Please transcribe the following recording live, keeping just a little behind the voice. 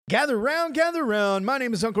Gather round, gather round. My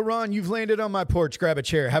name is Uncle Ron. You've landed on my porch. Grab a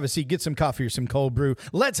chair, have a seat, get some coffee or some cold brew.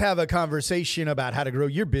 Let's have a conversation about how to grow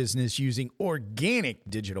your business using organic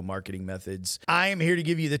digital marketing methods. I am here to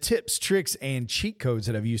give you the tips, tricks, and cheat codes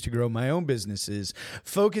that I've used to grow my own businesses,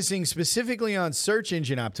 focusing specifically on search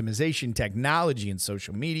engine optimization, technology, and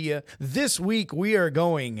social media. This week, we are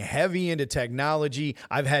going heavy into technology.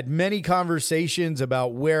 I've had many conversations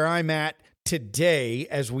about where I'm at today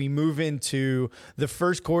as we move into the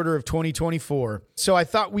first quarter of 2024. So I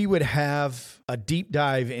thought we would have a deep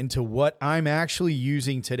dive into what I'm actually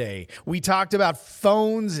using today. We talked about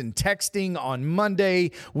phones and texting on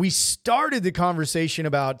Monday. We started the conversation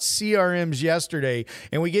about CRMs yesterday,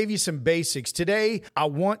 and we gave you some basics. Today, I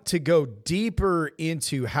want to go deeper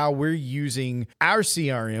into how we're using our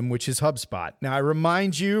CRM, which is HubSpot. Now, I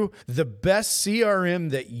remind you, the best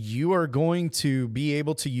CRM that you are going to be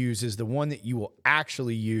able to use is the one that you will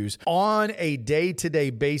actually use on a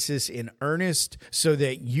day-to-day basis in earnest so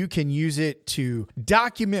that you can use it to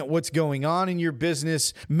document what's going on in your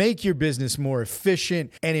business, make your business more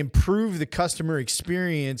efficient, and improve the customer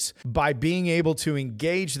experience by being able to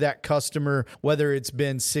engage that customer, whether it's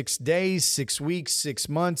been 6 days, 6 weeks, 6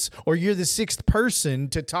 months, or you're the sixth person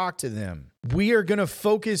to talk to them. We are going to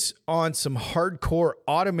focus on some hardcore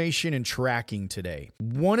automation and tracking today.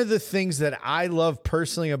 One of the things that I love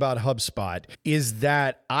personally about HubSpot is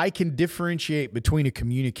that I can differentiate between a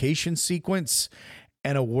communication sequence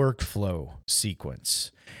and a workflow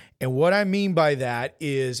sequence. And what I mean by that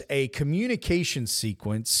is a communication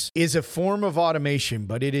sequence is a form of automation,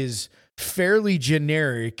 but it is fairly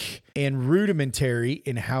generic and rudimentary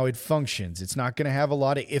in how it functions. It's not going to have a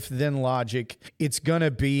lot of if-then logic. It's going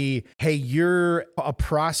to be, hey, you're a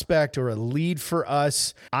prospect or a lead for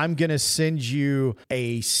us. I'm going to send you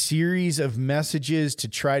a series of messages to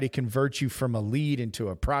try to convert you from a lead into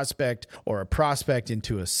a prospect or a prospect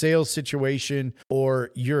into a sales situation,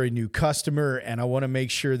 or you're a new customer and I want to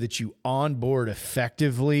make sure that you onboard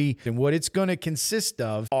effectively. And what it's going to consist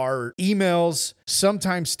of are emails,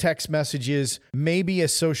 sometimes text messages, maybe a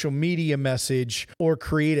social media message, or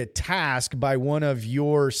create a task by one of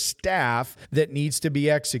your staff that needs to be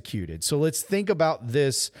executed. So let's think about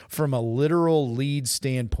this from a literal lead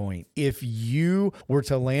standpoint. If you were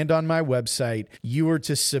to land on my website, you were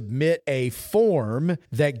to submit a form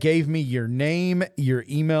that gave me your name, your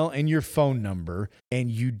email, and your phone number,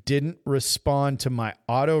 and you didn't respond to my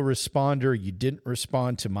autoresponder, you didn't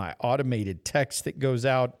respond to my automated text that goes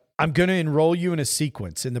out, I'm going to enroll you in a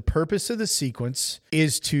sequence. And the purpose of the sequence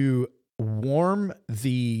is to warm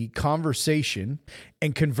the conversation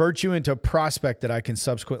and convert you into a prospect that I can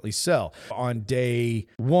subsequently sell. On day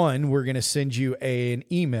one, we're going to send you an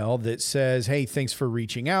email that says, hey, thanks for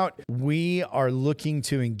reaching out. We are looking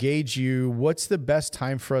to engage you. What's the best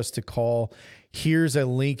time for us to call? Here's a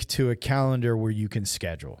link to a calendar where you can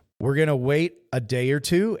schedule. We're going to wait a day or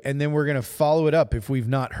two, and then we're going to follow it up if we've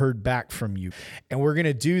not heard back from you. And we're going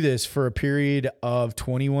to do this for a period of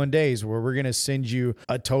 21 days where we're going to send you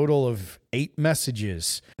a total of 8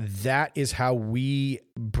 messages. That is how we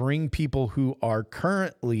bring people who are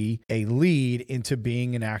currently a lead into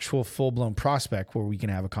being an actual full-blown prospect where we can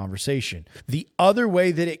have a conversation. The other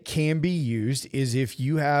way that it can be used is if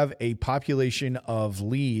you have a population of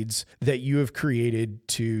leads that you have created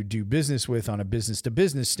to do business with on a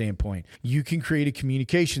business-to-business standpoint. You can create a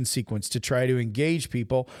communication sequence to try to engage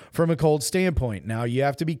people from a cold standpoint. Now, you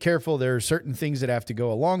have to be careful. There are certain things that have to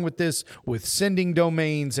go along with this, with sending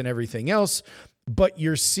domains and everything else. But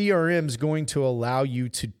your CRM is going to allow you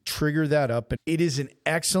to trigger that up. And it is an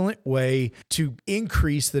excellent way to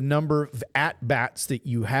increase the number of at-bats that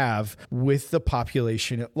you have with the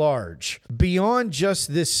population at large. Beyond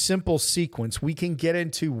just this simple sequence, we can get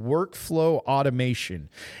into workflow automation.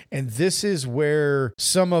 And this is where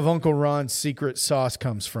some of Uncle Ron's secret sauce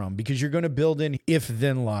comes from, because you're going to build in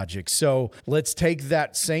if-then logic. So let's take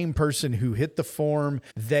that same person who hit the form.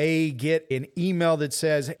 They get an email that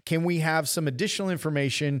says, can we have some additional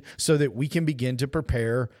information so that we can begin to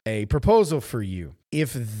prepare a proposal for you?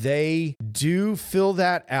 If they do fill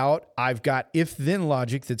that out, I've got if-then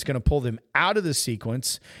logic that's going to pull them out of the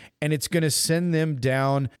sequence, and it's going to send them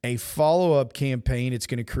down a follow-up campaign. It's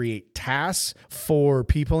going to create tasks for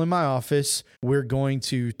people in my office. We're going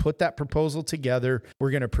to put that proposal together.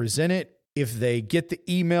 We're going to present it. If they get the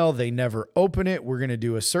email, they never open it, we're going to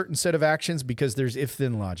do a certain set of actions because there's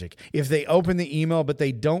if-then logic. If they open the email, but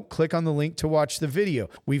they don't click on the link to watch the video,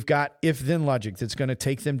 we've got if-then logic that's going to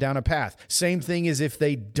take them down a path. Same thing as if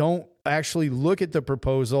they don't actually look at the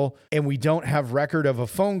proposal and we don't have record of a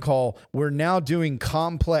phone call, we're now doing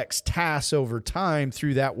complex tasks over time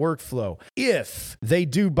through that workflow. If they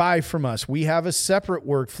do buy from us, we have a separate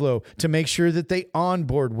workflow to make sure that they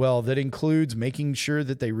onboard well. That includes making sure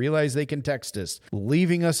that they realize they can text us,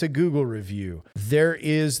 leaving us a Google review. There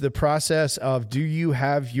is the process of, do you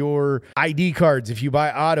have your ID cards if you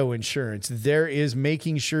buy auto insurance? There is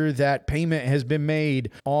making sure that payment has been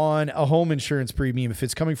made on a home insurance premium if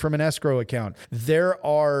it's coming from an escrow account. There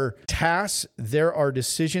are tasks, there are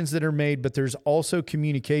decisions that are made, but there's also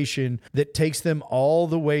communication that takes them all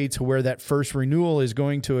the way to where that first renewal is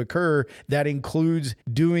going to occur. That includes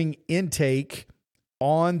doing intake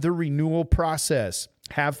on the renewal process.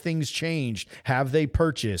 Have things changed? Have they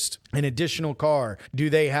purchased an additional car? Do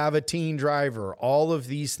they have a teen driver? All of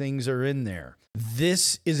these things are in there.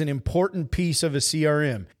 This is an important piece of a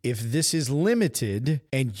CRM. If this is limited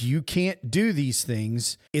and you can't do these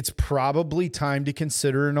things, it's probably time to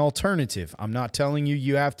consider an alternative. I'm not telling you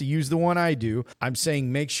you have to use the one I do. I'm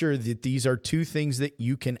saying make sure that these are two things that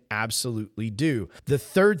you can absolutely do. The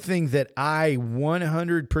third thing that I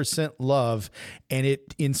 100% love, and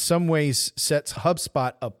it in some ways sets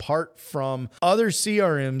HubSpot apart from other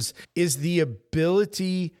CRMs, is the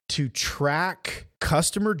ability to track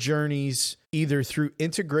customer journeys either through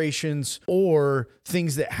integrations or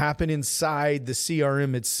things that happen inside the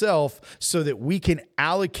CRM itself so that we can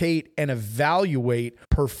allocate and evaluate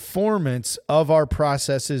performance of our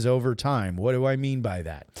processes over time. What do I mean by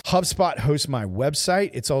that? HubSpot hosts my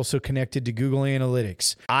website. It's also connected to Google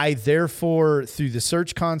Analytics. I therefore, through the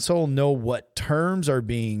Search Console, know what terms are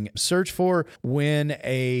being searched for when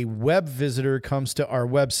a web visitor comes to our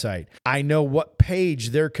website. I know what page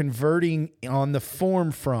they're converting on the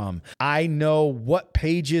form from. I know what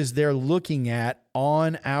pages they're looking at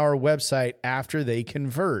on our website after they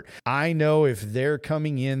convert. I know if they're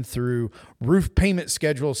coming in through roof payment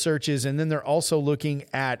schedule searches, and then they're also looking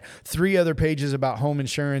at 3 other pages about home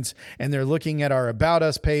insurance, and they're looking at our About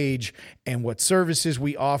Us page and what services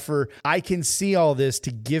we offer. I can see all this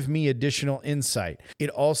to give me additional insight. It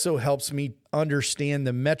also helps me understand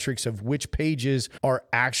the metrics of which pages are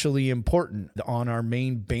actually important on our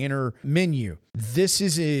main banner menu. This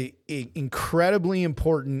is incredibly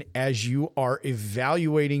important as you are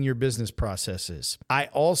evaluating your business processes. I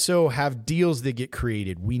also have deals that get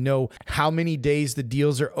created. We know how many days the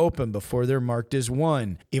deals are open before they're marked as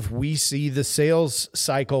won. If we see the sales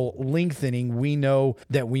cycle lengthening, we know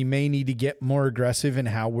that we may need to get more aggressive in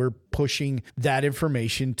how we're pushing that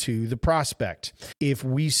information to the prospect. If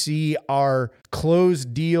we see our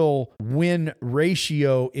closed deal win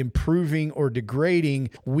ratio improving or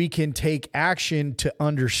degrading, we can take action to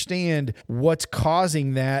understand what's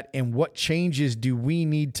causing that and what changes do we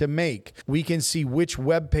need to make. We can see which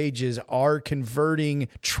web pages are converting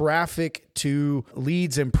traffic to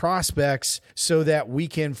leads and prospects so that we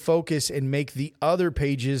can focus and make the other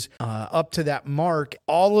pages up to that mark.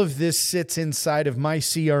 All of this sits inside of my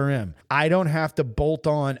CRM. I don't have to bolt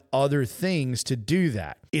on other things to do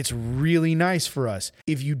that. It's really nice for us.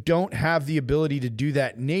 If you don't have the ability to do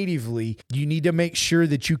that natively, you need to make sure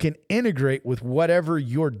that you can integrate with whatever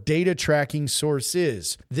your data tracking source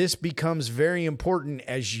is. This becomes very important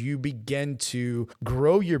as you begin to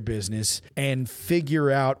grow your business and figure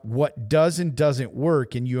out what does and doesn't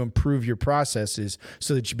work, and you improve your processes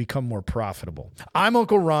so that you become more profitable. I'm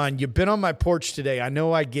Uncle Ron. You've been on my porch today. I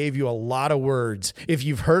know I gave you a lot of words. If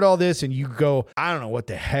you've heard all this and you go, I don't know what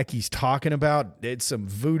the heck he's talking about, it's some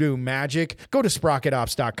voodoo magic, go to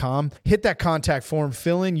sprocketops.com, hit that contact form,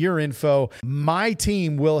 fill in your info. My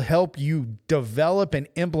team will help you develop and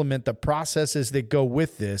implement the processes that go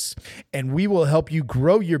with this, and we will help you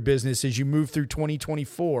grow your business as you move through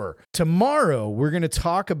 2024. Tomorrow, we're going to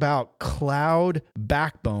talk about cloud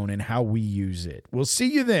backbone and how we use it. We'll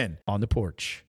see you then on the porch.